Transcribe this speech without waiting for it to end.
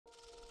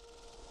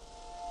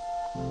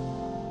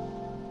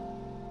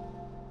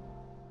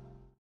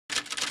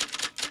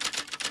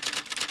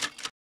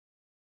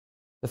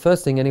The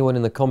first thing anyone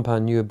in the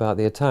compound knew about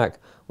the attack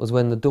was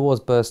when the doors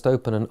burst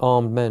open and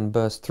armed men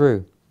burst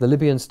through. The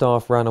Libyan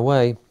staff ran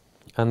away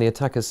and the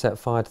attackers set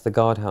fire to the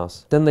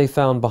guardhouse. Then they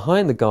found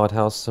behind the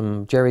guardhouse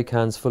some jerry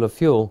cans full of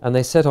fuel and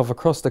they set off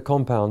across the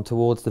compound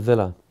towards the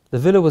villa. The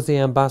villa was the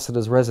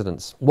ambassador's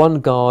residence. One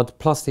guard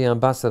plus the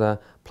ambassador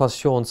plus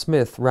Sean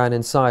Smith ran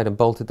inside and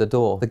bolted the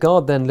door. The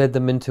guard then led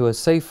them into a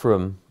safe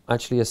room,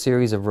 actually a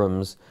series of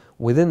rooms,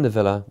 within the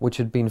villa which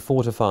had been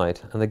fortified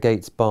and the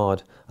gates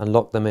barred, and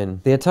locked them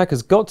in. The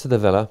attackers got to the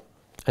villa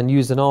and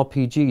used an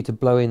RPG to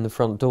blow in the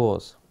front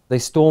doors. They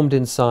stormed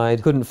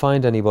inside, couldn't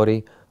find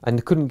anybody,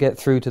 and couldn't get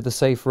through to the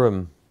safe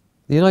room.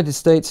 The United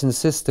States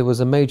insists there was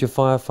a major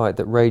firefight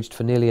that raged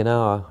for nearly an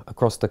hour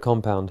across the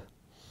compound.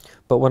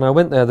 But when I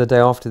went there the day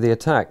after the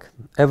attack,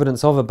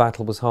 evidence of a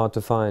battle was hard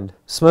to find.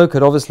 Smoke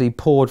had obviously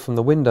poured from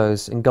the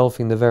windows,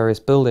 engulfing the various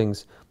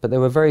buildings, but there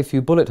were very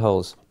few bullet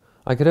holes.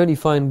 I could only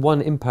find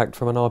one impact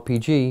from an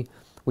RPG,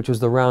 which was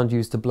the round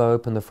used to blow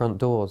open the front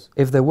doors.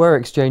 If there were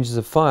exchanges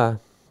of fire,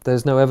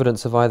 there's no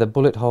evidence of either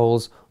bullet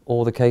holes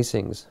or the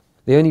casings.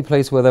 The only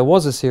place where there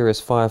was a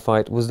serious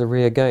firefight was the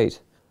rear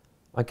gate.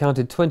 I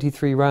counted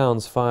 23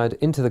 rounds fired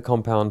into the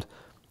compound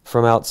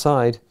from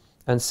outside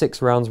and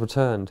 6 rounds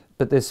returned.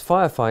 But this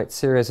firefight,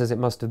 serious as it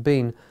must have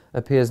been,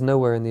 appears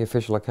nowhere in the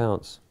official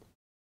accounts.